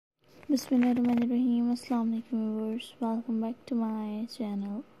Bismillahirrahmanirrahim. Assalamu alaikum viewers. Welcome back to my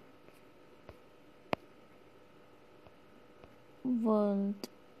channel world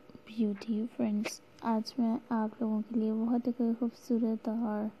beauty friends. आज मैं आप लोगों के लिए बहुत ही कोई खूबसूरत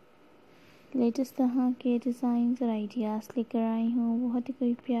और लेटेस्ट तरह के डिज़ाइंस और आइडियाज़ लेकर आई हूँ। बहुत ही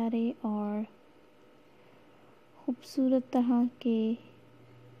कोई प्यारे और खूबसूरत तरह के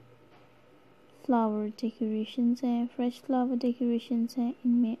फ्लावर डेकोरेशंस हैं, फ्रेश फ्लावर डेकोरेशंस हैं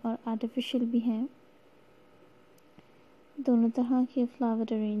इनमें और आर्टिफिशियल भी हैं। दोनों तरह के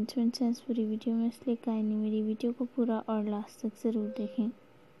फ्लावर अरेंजमेंट्स हैं इस पूरी वीडियो में, इसलिए काइंडली मेरी वीडियो को पूरा और लास्ट तक ज़रूर देखें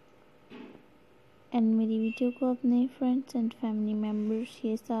एंड मेरी वीडियो को अपने फ्रेंड्स एंड फैमिली मेम्बर्स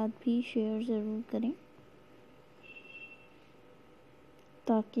के साथ भी शेयर ज़रूर करें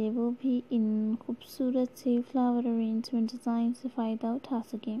ताकि वो भी इन खूबसूरत से फ्लावर अरेंजमेंट डिज़ाइन से फ़ायदा उठा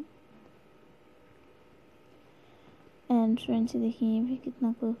सकें। एंड फ्रेंड्स देखिए ये भी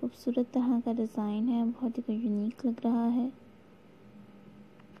कितना कोई खूबसूरत तरह का डिज़ाइन है, बहुत ही कोई यूनिक लग रहा है।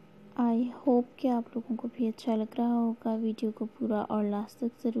 आई होप कि आप लोगों को भी अच्छा लग रहा होगा। वीडियो को पूरा और लास्ट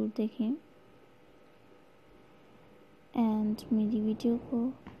तक ज़रूर देखें एंड मेरी वीडियो को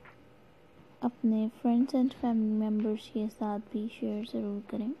अपने फ्रेंड्स एंड फैमिली मेम्बर्स के साथ भी शेयर ज़रूर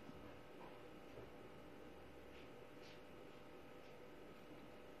करें।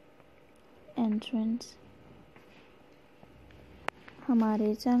 एंड फ्रेंड्स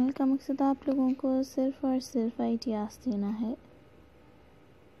हमारे चैनल का मकसद आप लोगों को सिर्फ़ और सिर्फ आइडियाज़ देना है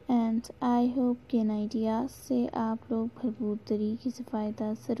एंड आई होप कि इन आइडियाज़ से आप लोग भरपूर तरीके से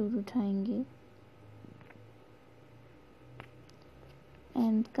फ़ायदा ज़रूर उठाएंगे।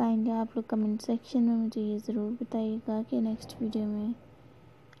 एंड काइंडली आप लोग कमेंट सेक्शन में मुझे ये ज़रूर बताइएगा कि नेक्स्ट वीडियो में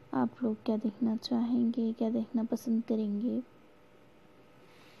आप लोग क्या देखना चाहेंगे, क्या देखना पसंद करेंगे।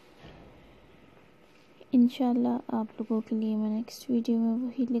 इंशाल्लाह आप लोगों के लिए मैं नेक्स्ट वीडियो में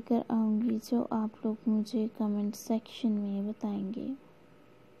वही लेकर आऊँगी जो आप लोग मुझे कमेंट सेक्शन में बताएंगे।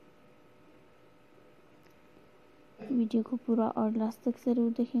 वीडियो को पूरा और लास्ट तक ज़रूर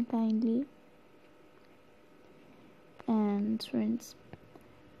देखें kindly. And friends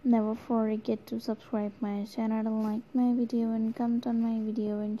never forget to subscribe my channel, like my video and comment on my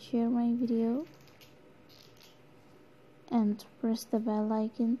video and share my video and press the bell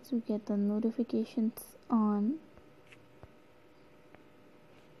icon to get the notifications on.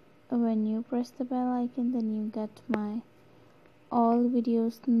 When you press the bell icon then you get my all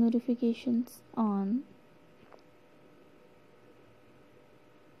videos notifications on.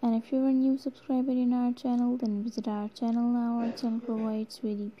 And if you're a new subscriber in our channel then visit our channel now. Our channel provides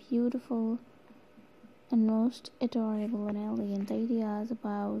very beautiful and most adorable and elegant ideas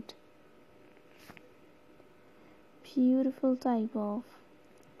about beautiful type of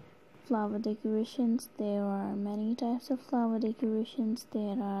flower decorations. There are many types of flower decorations.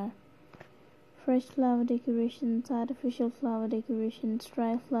 There are fresh flower decorations, artificial flower decorations,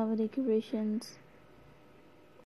 dry flower decorations,